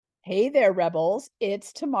Hey there, rebels.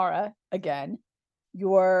 It's Tamara again,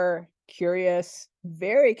 your curious,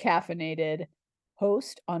 very caffeinated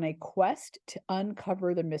host on a quest to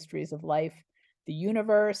uncover the mysteries of life, the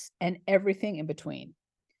universe, and everything in between.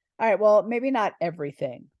 All right, well, maybe not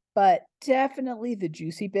everything, but definitely the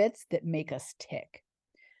juicy bits that make us tick.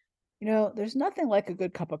 There's nothing like a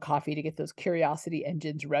good cup of coffee to get those curiosity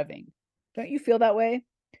engines revving. Don't you feel that way?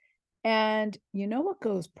 And you know what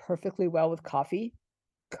goes perfectly well with coffee?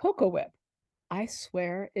 Cocoa Whip. I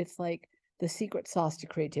swear it's like the secret sauce to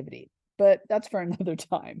creativity, but that's for another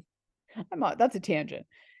time. That's a tangent.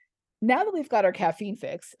 Now that we've got our caffeine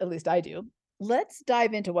fix, at least I do, let's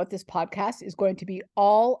dive into what this podcast is going to be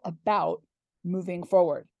all about moving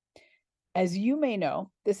forward. As you may know,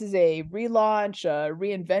 this is a relaunch, a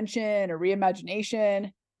reinvention, a reimagination,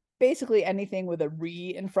 basically anything with a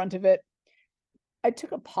re in front of it. I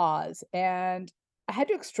took a pause and I had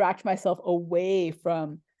to extract myself away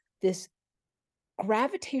from this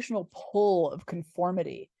gravitational pull of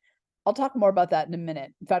conformity. I'll talk more about that in a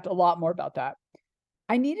minute. In fact, a lot more about that.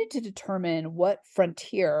 I needed to determine what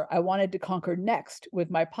frontier I wanted to conquer next with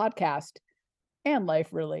my podcast and life,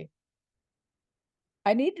 really.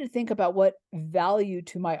 I needed to think about what value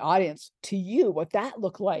to my audience, to you, what that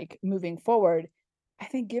looked like moving forward. I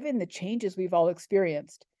think, given the changes we've all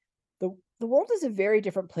experienced, the world is a very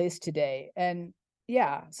different place today. And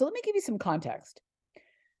yeah, so let me give you some context.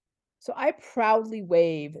 So I proudly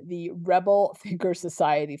wave the Rebel Thinker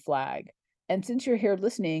Society flag. And since you're here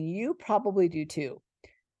listening, you probably do too.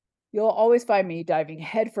 You'll always find me diving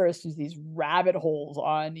headfirst into these rabbit holes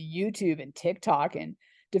on YouTube and TikTok and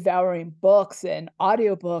devouring books and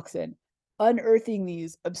audiobooks and unearthing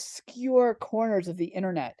these obscure corners of the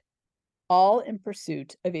internet, all in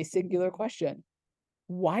pursuit of a singular question.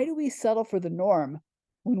 Why do we settle for the norm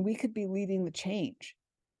when we could be leading the change?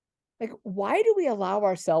 Like, why do we allow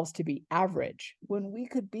ourselves to be average when we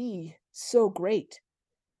could be so great?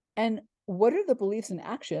 And what are the beliefs and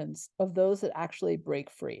actions of those that actually break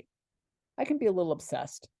free? I can be a little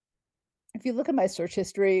obsessed. If you look at my search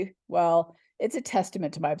history, well, it's a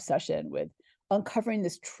testament to my obsession with uncovering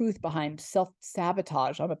this truth behind self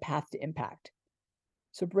sabotage on a path to impact.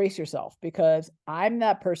 So brace yourself because I'm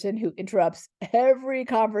that person who interrupts every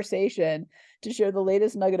conversation to share the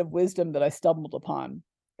latest nugget of wisdom that I stumbled upon.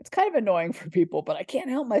 It's kind of annoying for people, but I can't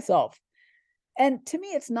help myself. And to me,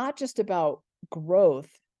 it's not just about growth,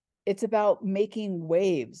 it's about making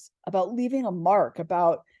waves, about leaving a mark,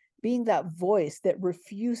 about being that voice that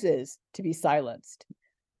refuses to be silenced.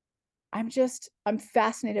 I'm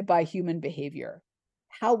fascinated by human behavior,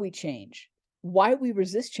 how we change, why we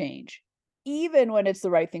resist change, even when it's the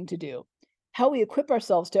right thing to do, how we equip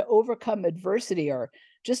ourselves to overcome adversity or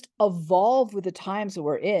just evolve with the times that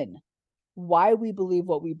we're in, why we believe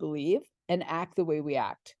what we believe and act the way we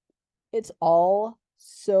act. It's all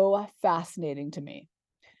so fascinating to me.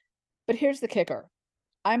 But here's the kicker.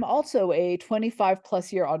 I'm also a 25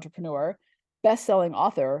 plus year entrepreneur, best-selling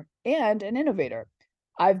author, and an innovator.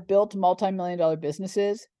 I've built multi-million dollar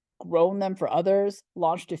businesses, grown them for others,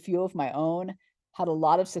 launched a few of my own, had a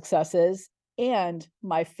lot of successes, and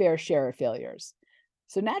my fair share of failures.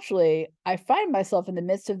 So naturally, I find myself in the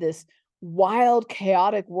midst of this wild,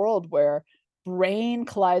 chaotic world where brain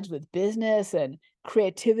collides with business and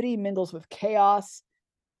creativity mingles with chaos,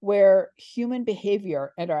 where human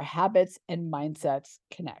behavior and our habits and mindsets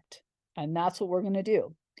connect. And that's what we're going to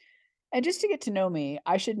do. And just to get to know me,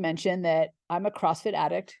 I should mention that I'm a CrossFit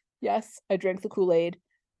addict. Yes, I drank the Kool-Aid.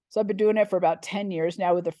 So I've been doing it for about 10 years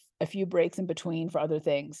now with a few breaks in between for other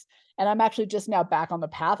things. And I'm actually just now back on the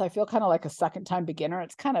path. I feel kind of like a second time beginner.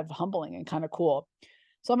 It's kind of humbling and kind of cool.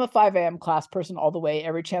 So I'm a 5 a.m. class person all the way.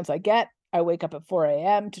 Every chance I get, I wake up at 4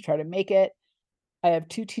 a.m. to try to make it. I have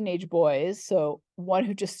two teenage boys, so one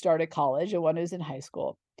who just started college and one who's in high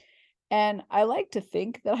school. And I like to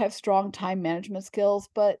think that I have strong time management skills,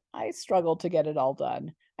 but I struggle to get it all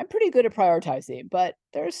done. I'm pretty good at prioritizing, but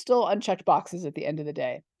there's still unchecked boxes at the end of the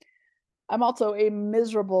day. I'm also a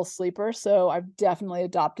miserable sleeper, so I've definitely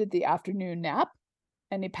adopted the afternoon nap.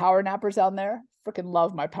 Any power nappers out there? Freaking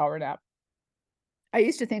love my power nap. I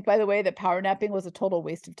used to think, by the way, that power napping was a total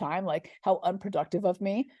waste of time, like how unproductive of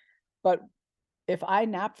me. But if I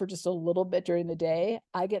nap for just a little bit during the day,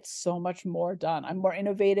 I get so much more done. I'm more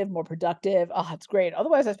innovative, more productive. Oh, it's great.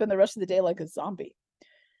 Otherwise, I spend the rest of the day like a zombie.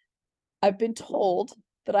 I've been told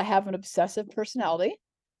that I have an obsessive personality.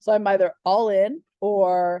 So I'm either all in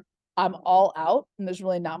or I'm all out, and there's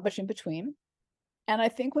really not much in between. And I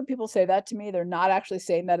think when people say that to me, they're not actually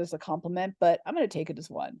saying that as a compliment, but I'm going to take it as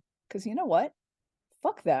one. Because you know what?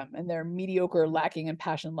 Fuck them and their mediocre, lacking in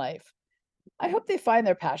passion life. I hope they find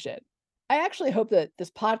their passion. I actually hope that this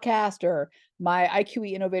podcast or my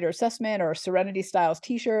IQE Innovator Assessment or Serenity Styles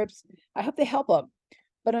t-shirts, I hope they help them.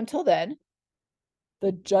 But until then,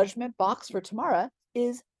 the judgment box for tomorrow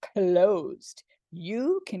is closed.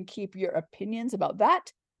 You can keep your opinions about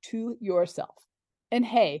that to yourself. And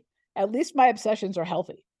hey, at least my obsessions are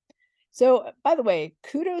healthy. So, by the way,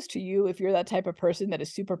 kudos to you if you're that type of person that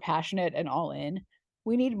is super passionate and all in.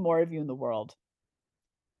 We need more of you in the world.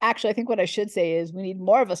 Actually, I think what I should say is we need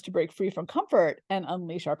more of us to break free from comfort and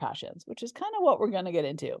unleash our passions, which is kind of what we're going to get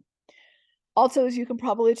into. Also, as you can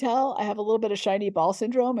probably tell, I have a little bit of shiny ball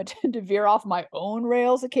syndrome and tend to veer off my own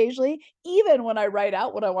rails occasionally. Even when I write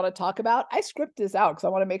out what I want to talk about, I script this out because I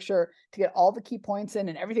want to make sure to get all the key points in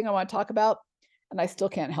and everything I want to talk about. And I still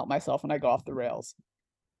can't help myself when I go off the rails.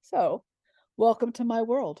 So, welcome to my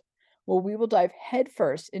world, where we will dive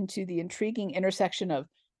headfirst into the intriguing intersection of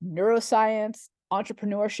neuroscience,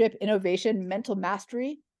 entrepreneurship, innovation, mental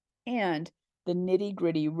mastery, and the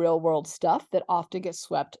nitty-gritty real-world stuff that often gets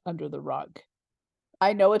swept under the rug.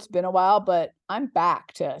 I know it's been a while, but I'm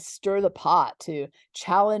back to stir the pot, to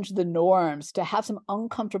challenge the norms, to have some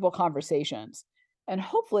uncomfortable conversations, and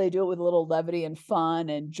hopefully do it with a little levity and fun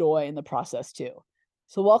and joy in the process too.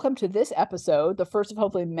 So welcome to this episode, the first of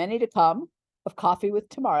hopefully many to come, of Coffee with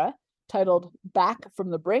Tamara, titled Back from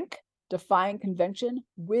the Brink, Defying Convention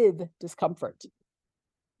with Discomfort.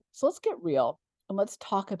 So let's get real and let's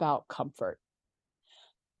talk about comfort.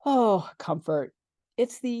 Oh, comfort.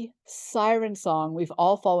 It's the siren song we've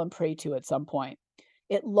all fallen prey to at some point.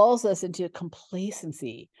 It lulls us into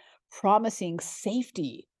complacency, promising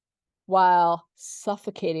safety while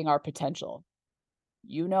suffocating our potential.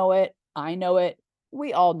 You know it, I know it,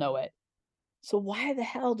 we all know it. So why the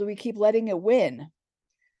hell do we keep letting it win?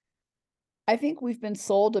 I think we've been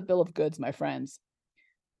sold a bill of goods, my friends.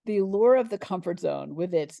 The lure of the comfort zone,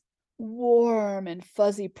 with its warm and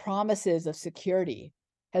fuzzy promises of security,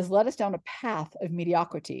 has led us down a path of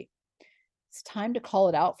mediocrity. It's time to call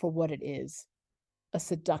it out for what it is: a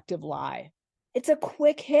seductive lie. It's a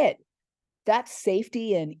quick hit. That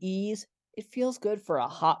safety and ease, it feels good for a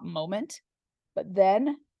hot moment, but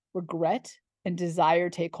then regret and desire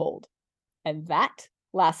take hold, and that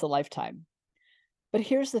lasts a lifetime. But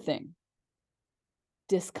here's the thing: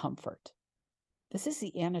 discomfort. This is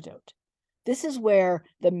the antidote. This is where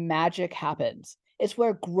the magic happens. It's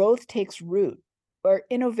where growth takes root, where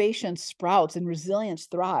innovation sprouts and resilience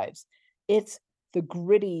thrives. It's the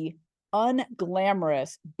gritty,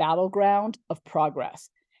 unglamorous battleground of progress.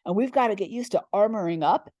 And we've got to get used to armoring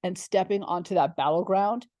up and stepping onto that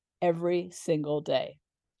battleground every single day.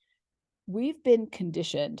 We've been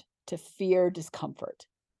conditioned to fear discomfort,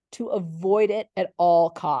 to avoid it at all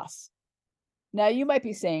costs. Now, you might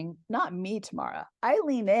be saying, not me, Tamara. I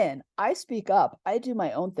lean in, I speak up, I do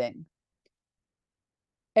my own thing.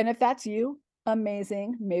 And if that's you,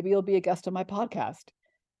 amazing. Maybe you'll be a guest on my podcast.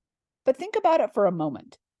 But think about it for a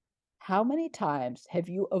moment. How many times have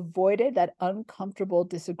you avoided that uncomfortable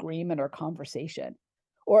disagreement or conversation,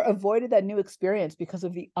 or avoided that new experience because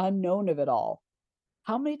of the unknown of it all?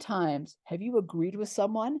 How many times have you agreed with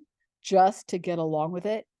someone just to get along with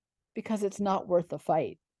it because it's not worth the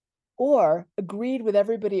fight? Or agreed with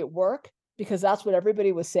everybody at work because that's what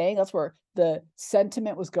everybody was saying, that's where the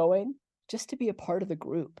sentiment was going, just to be a part of the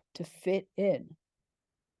group, to fit in?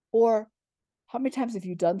 Or how many times have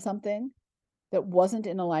you done something that wasn't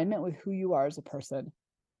in alignment with who you are as a person?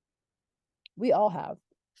 We all have.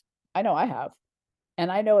 I know I have.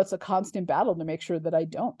 And I know it's a constant battle to make sure that I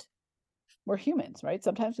don't. We're humans, right?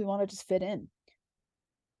 Sometimes we want to just fit in.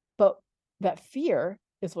 But that fear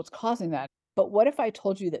is what's causing that. But what if I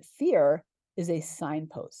told you that fear is a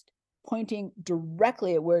signpost pointing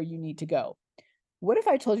directly at where you need to go? What if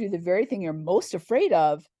I told you the very thing you're most afraid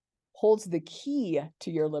of holds the key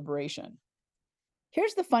to your liberation?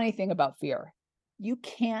 Here's the funny thing about fear: you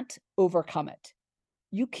can't overcome it.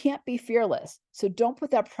 You can't be fearless. So don't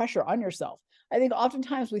put that pressure on yourself. I think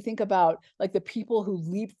oftentimes we think about like the people who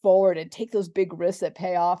leap forward and take those big risks that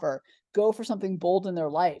pay off or go for something bold in their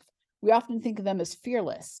life. We often think of them as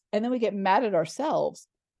fearless. And then we get mad at ourselves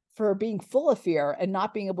for being full of fear and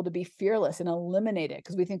not being able to be fearless and eliminate it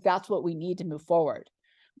because we think that's what we need to move forward.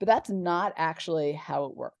 But that's not actually how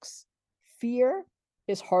it works. Fear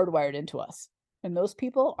is hardwired into us. And those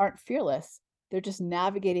people aren't fearless. They're just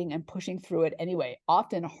navigating and pushing through it anyway,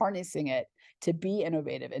 often harnessing it to be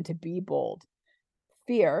innovative and to be bold.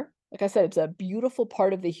 Fear, like I said, it's a beautiful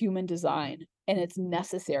part of the human design, and it's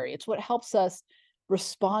necessary. It's what helps us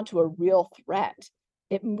respond to a real threat.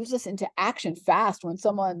 It moves us into action fast when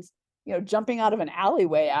someone's, jumping out of an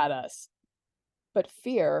alleyway at us. But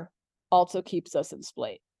fear also keeps us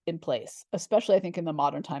in place, especially I think in the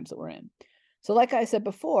modern times that we're in. So like I said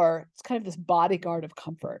before, it's kind of this bodyguard of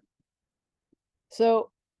comfort.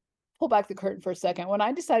 So pull back the curtain for a second. When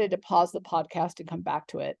I decided to pause the podcast and come back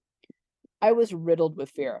to it, I was riddled with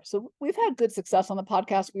fear. So we've had good success on the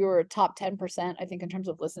podcast. We were top 10%, I think, in terms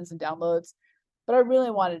of listens and downloads. But I really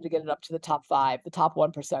wanted to get it up to the top 5, the top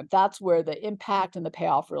 1%. That's where the impact and the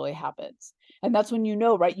payoff really happens. And that's when you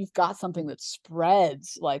know, right, you've got something that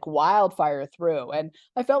spreads like wildfire through. And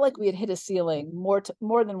I felt like we had hit a ceiling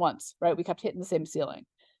more than once, right? We kept hitting the same ceiling.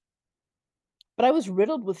 But I was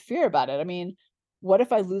riddled with fear about it. I mean, what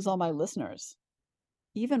if I lose all my listeners?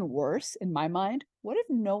 Even worse, in my mind, what if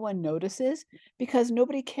no one notices because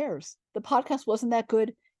nobody cares? The podcast wasn't that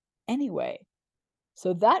good anyway.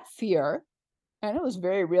 So that fear, and it was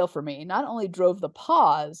very real for me, not only drove the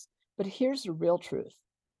pause, but here's the real truth.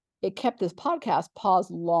 It kept this podcast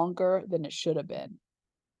paused longer than it should have been.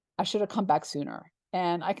 I should have come back sooner.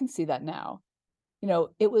 And I can see that now.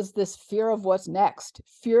 It was this fear of what's next,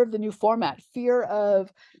 fear of the new format, fear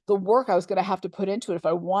of the work I was going to have to put into it if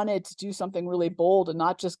I wanted to do something really bold and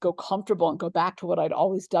not just go comfortable and go back to what I'd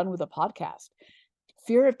always done with a podcast.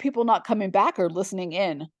 Fear of people not coming back or listening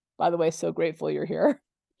in. By the way, so grateful you're here.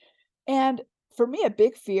 And for me, a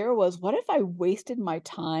big fear was, what if I wasted my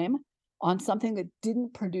time on something that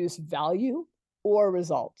didn't produce value or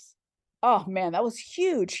results? Oh man, that was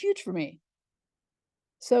huge, huge for me.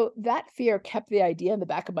 So that fear kept the idea in the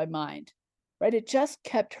back of my mind, right? It just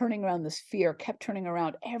kept turning around. This fear kept turning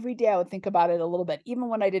around. Every day I would think about it a little bit, even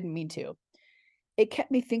when I didn't mean to. It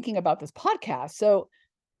kept me thinking about this podcast. So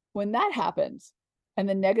when that happens and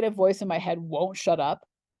the negative voice in my head won't shut up,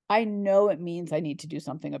 I know it means I need to do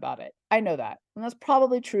something about it. I know that. And that's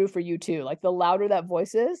probably true for you too. Like the louder that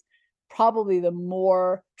voice is, probably the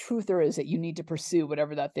more truth there is that you need to pursue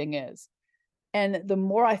whatever that thing is. And the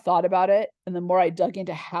more I thought about it and the more I dug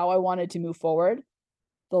into how I wanted to move forward,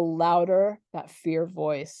 the louder that fear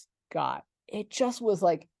voice got. It just was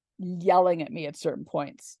like yelling at me at certain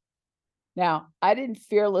points. Now, I didn't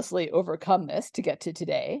fearlessly overcome this to get to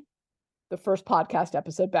today, the first podcast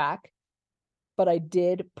episode back, but I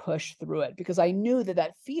did push through it because I knew that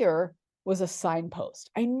that fear was a signpost.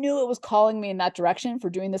 I knew it was calling me in that direction for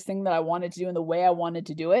doing this thing that I wanted to do in the way I wanted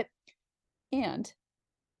to do it. And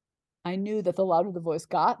I knew that the louder the voice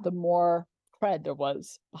got, the more cred there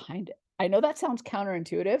was behind it. I know that sounds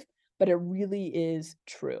counterintuitive, but it really is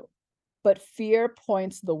true. But fear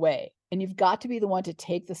points the way, and you've got to be the one to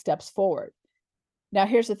take the steps forward. Now,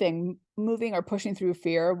 here's the thing. Moving or pushing through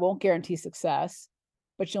fear won't guarantee success,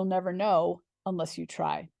 but you'll never know unless you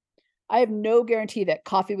try. I have no guarantee that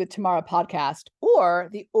Coffee with Tamara podcast or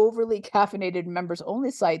the overly caffeinated members only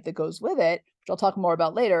site that goes with it, which I'll talk more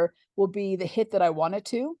about later, will be the hit that I want it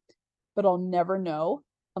to, but I'll never know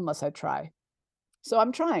unless I try. So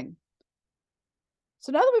I'm trying.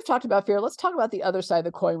 So now that we've talked about fear, let's talk about the other side of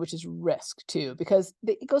the coin, which is risk too, because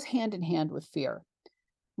it goes hand in hand with fear.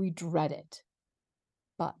 We dread it.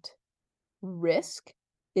 But risk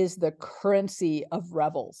is the currency of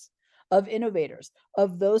rebels, of innovators,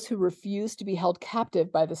 of those who refuse to be held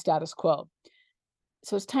captive by the status quo.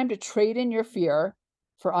 So it's time to trade in your fear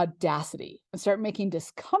for audacity and start making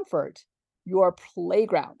discomfort your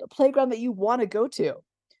playground, a playground that you want to go to.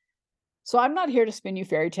 So I'm not here to spin you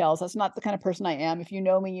fairy tales. That's not the kind of person I am. If you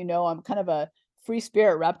know me, you know I'm kind of a free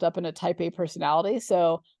spirit wrapped up in a type A personality.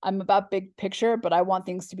 So I'm about big picture, but I want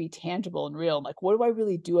things to be tangible and real. Like, what do I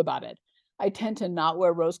really do about it? I tend to not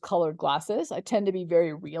wear rose-colored glasses. I tend to be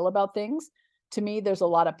very real about things. To me, there's a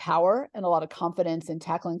lot of power and a lot of confidence in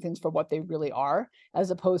tackling things for what they really are, as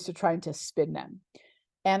opposed to trying to spin them.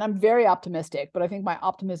 And I'm very optimistic, but I think my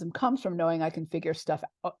optimism comes from knowing I can figure stuff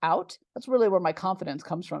out. That's really where my confidence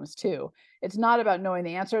comes from too. It's not about knowing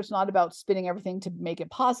the answer. It's not about spinning everything to make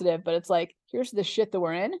it positive, but it's like, here's the shit that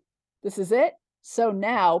we're in. This is it. So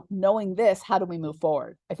now, knowing this, how do we move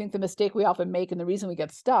forward? I think the mistake we often make and the reason we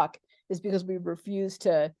get stuck is because we refuse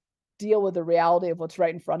to deal with the reality of what's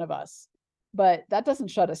right in front of us. But that doesn't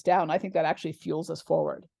shut us down. I think that actually fuels us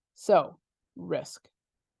forward. So, risk.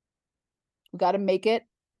 We got to make it.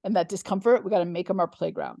 And that discomfort, we got to make them our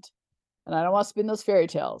playground. And I don't want to spin those fairy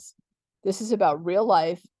tales. This is about real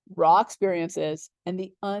life, raw experiences, and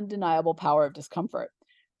the undeniable power of discomfort.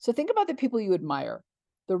 So think about the people you admire,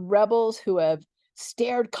 the rebels who have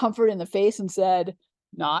stared comfort in the face and said,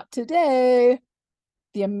 not today.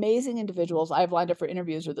 The amazing individuals I've lined up for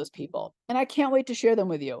interviews are those people. And I can't wait to share them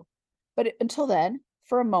with you. But until then,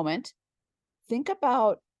 for a moment, think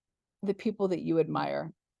about the people that you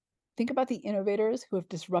admire. Think about the innovators who have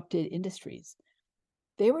disrupted industries.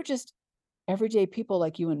 They were just everyday people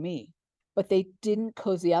like you and me, but they didn't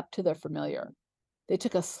cozy up to the familiar. They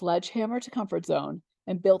took a sledgehammer to comfort zone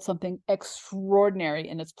and built something extraordinary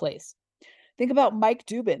in its place. Think about Mike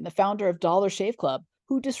Dubin, the founder of Dollar Shave Club,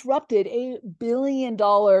 who disrupted a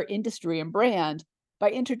billion-dollar industry and brand by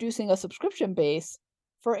introducing a subscription base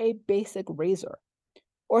for a basic razor.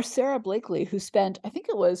 Or Sarah Blakely, who spent, I think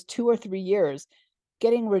it was 2 or 3 years,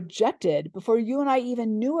 getting rejected before you and I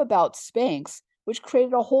even knew about Spanx, which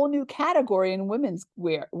created a whole new category in women's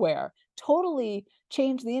wear, totally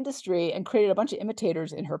changed the industry and created a bunch of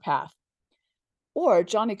imitators in her path. Or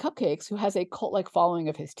Johnny Cupcakes, who has a cult-like following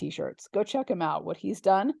of his t-shirts. Go check him out. What he's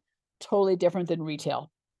done, totally different than retail.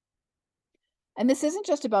 And this isn't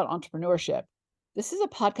just about entrepreneurship. This is a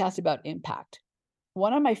podcast about impact.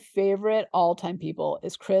 One of my favorite all-time people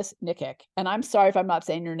is Chris Nikic. And I'm sorry if I'm not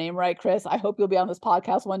saying your name right, Chris. I hope you'll be on this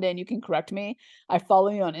podcast one day and you can correct me. I follow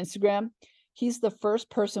you on Instagram. He's the first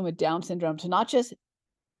person with Down syndrome to not just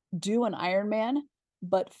do an Ironman,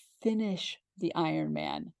 but finish the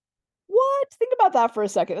Ironman. What? Think about that for a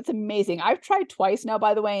second. That's amazing. I've tried twice now,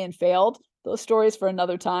 by the way, and failed. Those stories for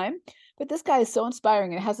another time. But this guy is so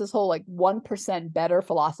inspiring and has this whole like 1% better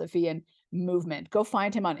philosophy and movement. Go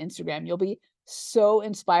find him on Instagram. You'll be so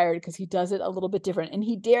inspired because he does it a little bit different. And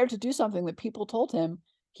he dared to do something that people told him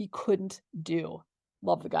he couldn't do.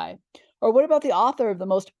 Love the guy. Or what about the author of the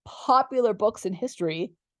most popular books in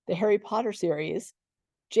history, the Harry Potter series?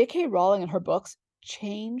 J.K. Rowling and her books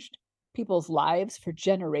changed people's lives for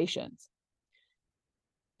generations.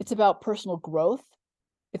 It's about personal growth.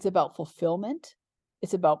 It's about fulfillment.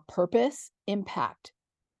 It's about purpose, impact.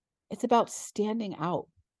 It's about standing out.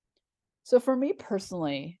 So for me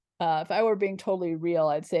personally, if I were being totally real,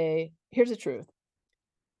 I'd say, here's the truth.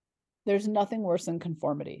 There's nothing worse than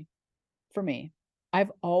conformity for me.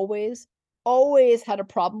 I've always had a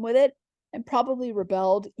problem with it and probably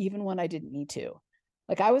rebelled even when I didn't need to.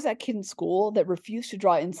 Like I was that kid in school that refused to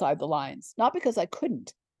draw inside the lines, not because I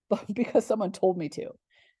couldn't, but because someone told me to.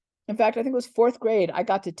 In fact, I think it was 4th grade, I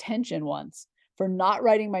got detention once for not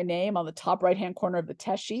writing my name on the top right-hand corner of the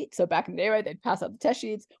test sheet. So back in the day, right, they'd pass out the test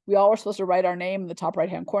sheets. We all were supposed to write our name in the top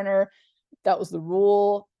right-hand corner. That was the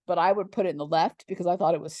rule, but I would put it in the left because I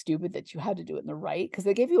thought it was stupid that you had to do it in the right because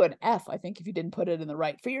they gave you an F, I think, if you didn't put it in the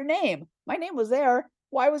right for your name. My name was there.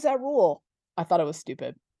 Why was that rule? I thought it was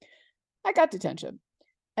stupid. I got detention.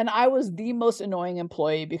 And I was the most annoying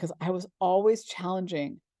employee because I was always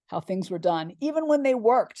challenging how things were done. Even when they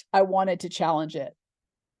worked, I wanted to challenge it.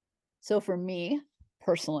 So for me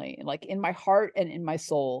personally, like in my heart and in my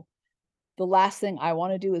soul, the last thing I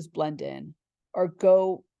want to do is blend in or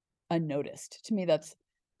go unnoticed. To me, that's,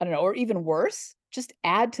 I don't know, or even worse, just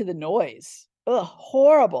add to the noise. Ugh,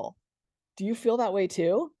 horrible. Do you feel that way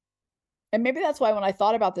too? And maybe that's why when I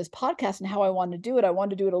thought about this podcast and how I wanted to do it, I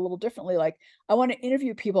wanted to do it a little differently. Like I want to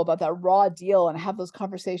interview people about that raw deal and have those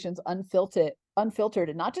conversations unfiltered,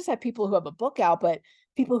 and not just have people who have a book out, but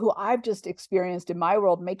people who I've just experienced in my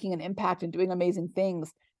world making an impact and doing amazing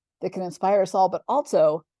things that can inspire us all. But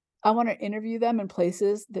also I want to interview them in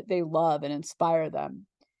places that they love and inspire them.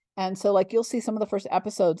 And so like you'll see some of the first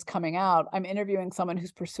episodes coming out. I'm interviewing someone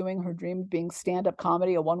who's pursuing her dream of being stand-up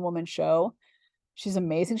comedy, a one-woman show. She's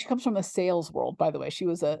amazing. She comes from the sales world, by the way. She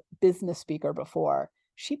was a business speaker before.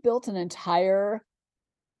 She built an entire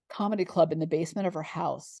comedy club in the basement of her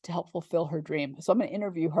house to help fulfill her dream. So I'm going to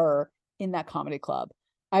interview her in that comedy club.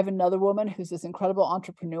 I have another woman who's this incredible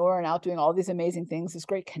entrepreneur and out doing all these amazing things, this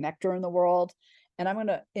great connector in the world. And I'm going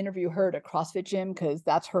to interview her at a CrossFit gym because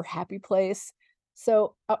that's her happy place.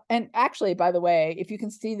 So, and actually, by the way, if you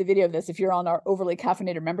can see the video of this, if you're on our Overly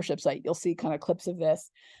Caffeinated membership site, you'll see kind of clips of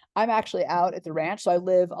this. I'm actually out at the ranch. So I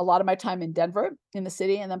live a lot of my time in Denver, in the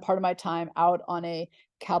city, and then part of my time out on a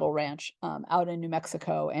cattle ranch out in New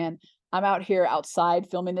Mexico. And I'm out here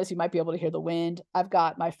outside filming this. You might be able to hear the wind. I've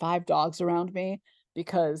got my 5 dogs around me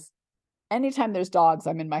because anytime there's dogs,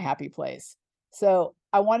 I'm in my happy place. So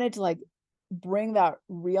I wanted to like bring that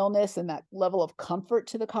realness and that level of comfort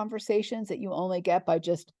to the conversations that you only get by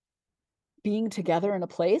just being together in a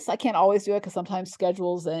place. I can't always do it because sometimes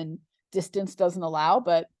schedules and distance doesn't allow,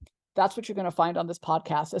 but that's what you're going to find on this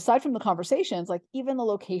podcast. Aside from the conversations, like even the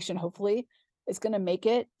location, hopefully, is going to make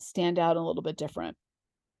it stand out a little bit different.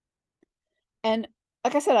 And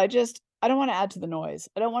like I said, I don't want to add to the noise.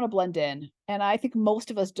 I don't want to blend in. And I think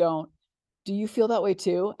most of us don't. Do you feel that way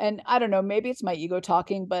too? And I don't know, maybe it's my ego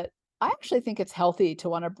talking, but I actually think it's healthy to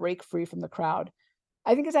want to break free from the crowd.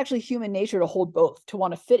 I think it's actually human nature to hold both, to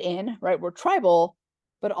want to fit in, right? We're tribal,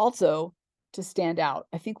 but also to stand out.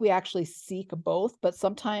 I think we actually seek both, but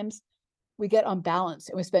sometimes we get unbalanced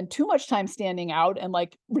and we spend too much time standing out and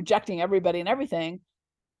like rejecting everybody and everything.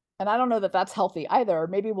 And I don't know that that's healthy either.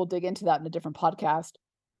 Maybe we'll dig into that in a different podcast.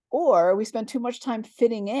 Or we spend too much time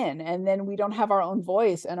fitting in, and then we don't have our own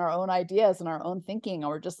voice and our own ideas and our own thinking, and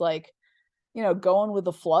we're just like, going with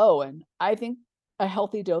the flow. And I think a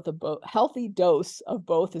healthy dose of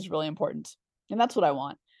both is really important. And that's what I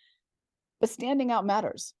want. But standing out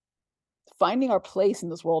matters. Finding our place in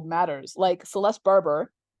this world matters. Like Celeste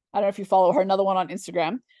Barber, I don't know if you follow her, another one on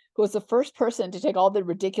Instagram, who was the first person to take all the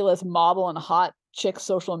ridiculous model and hot chick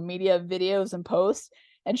social media videos and posts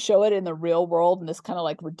and show it in the real world and this kind of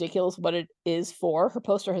like ridiculous what it is for. Her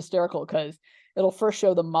posts are hysterical because it'll first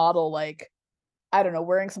show the model like, I don't know,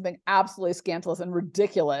 wearing something absolutely scandalous and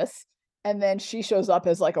ridiculous. And then she shows up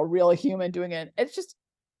as like a real human doing it.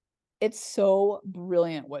 It's so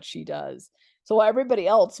brilliant what she does. So while everybody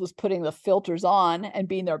else was putting the filters on and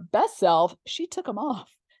being their best self, she took them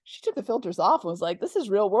off. She took the filters off and was like, this is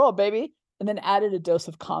real world, baby. And then added a dose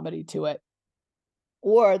of comedy to it.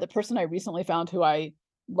 Or the person I recently found who I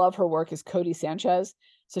love her work is Cody Sanchez.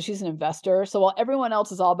 So she's an investor. So while everyone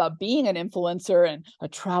else is all about being an influencer and a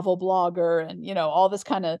travel blogger and, all this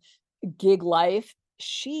kind of gig life,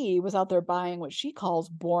 she was out there buying what she calls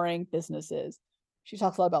boring businesses. She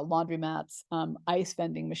talks a lot about laundromats, ice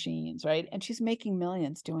vending machines, right? And she's making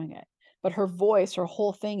millions doing it. But her voice, her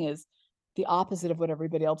whole thing is the opposite of what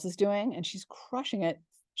everybody else is doing. And she's crushing it.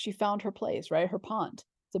 She found her place, right? Her pond.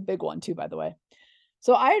 It's a big one too, by the way.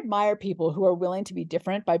 So I admire people who are willing to be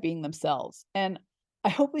different by being themselves. And I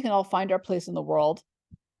hope we can all find our place in the world.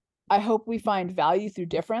 I hope we find value through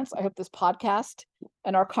difference. I hope this podcast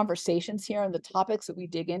and our conversations here and the topics that we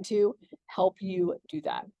dig into help you do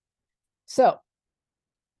that. So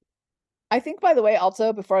I think, by the way,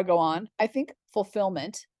 also, before I go on, I think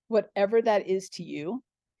fulfillment, whatever that is to you,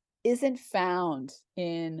 isn't found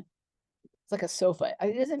in, it's like a sofa.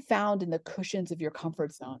 It isn't found in the cushions of your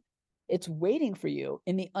comfort zone. It's waiting for you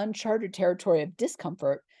in the uncharted territory of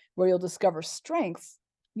discomfort, where you'll discover strengths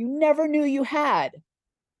you never knew you had.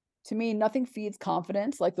 To me, nothing feeds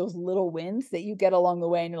confidence like those little wins that you get along the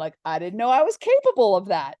way. And you're like, I didn't know I was capable of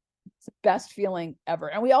that. It's the best feeling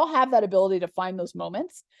ever. And we all have that ability to find those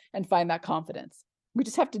moments and find that confidence. We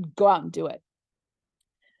just have to go out and do it.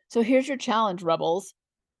 So here's your challenge, rebels.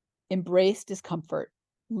 Embrace discomfort.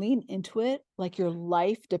 Lean into it like your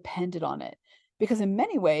life depended on it. Because in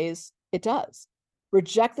many ways, it does.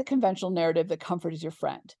 Reject the conventional narrative that comfort is your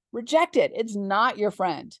friend. Reject it. It's not your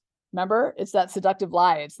friend. Remember, it's that seductive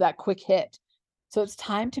lie. It's that quick hit. So it's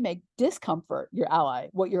time to make discomfort your ally,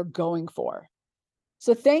 what you're going for.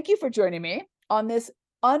 So thank you for joining me on this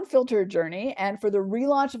unfiltered journey and for the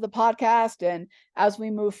relaunch of the podcast and as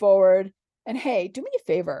we move forward. And hey, do me a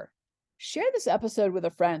favor. Share this episode with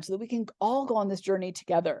a friend so that we can all go on this journey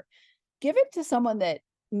together. Give it to someone that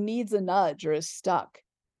needs a nudge or is stuck.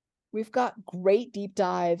 We've got great deep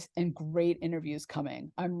dives and great interviews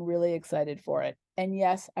coming. I'm really excited for it. And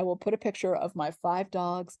yes, I will put a picture of my 5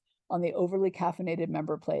 dogs on the overly caffeinated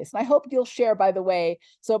member place. And I hope you'll share, by the way.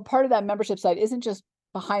 So part of that membership site isn't just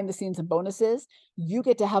behind the scenes and bonuses. You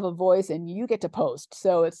get to have a voice and you get to post.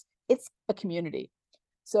 So it's a community.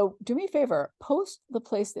 So do me a favor, post the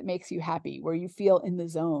place that makes you happy, where you feel in the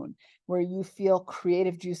zone, where you feel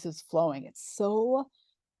creative juices flowing.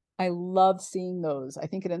 I love seeing those. I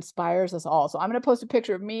think it inspires us all. So I'm going to post a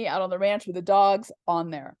picture of me out on the ranch with the dogs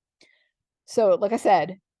on there. So like I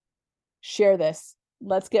said, share this.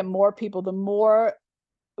 Let's get more people. The more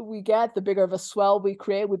we get, the bigger of a swell we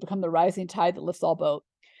create. We become the rising tide that lifts all boats.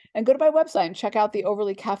 And go to my website and check out the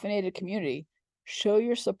overly caffeinated community. Show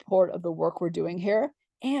your support of the work we're doing here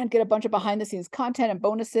and get a bunch of behind the scenes content and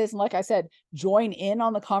bonuses. And like I said, join in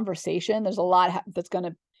on the conversation. There's a lot that's going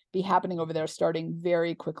to be happening over there starting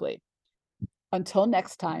very quickly. Until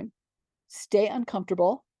next time, stay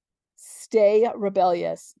uncomfortable, stay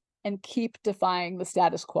rebellious, and keep defying the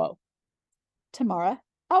status quo. Tamara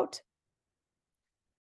out.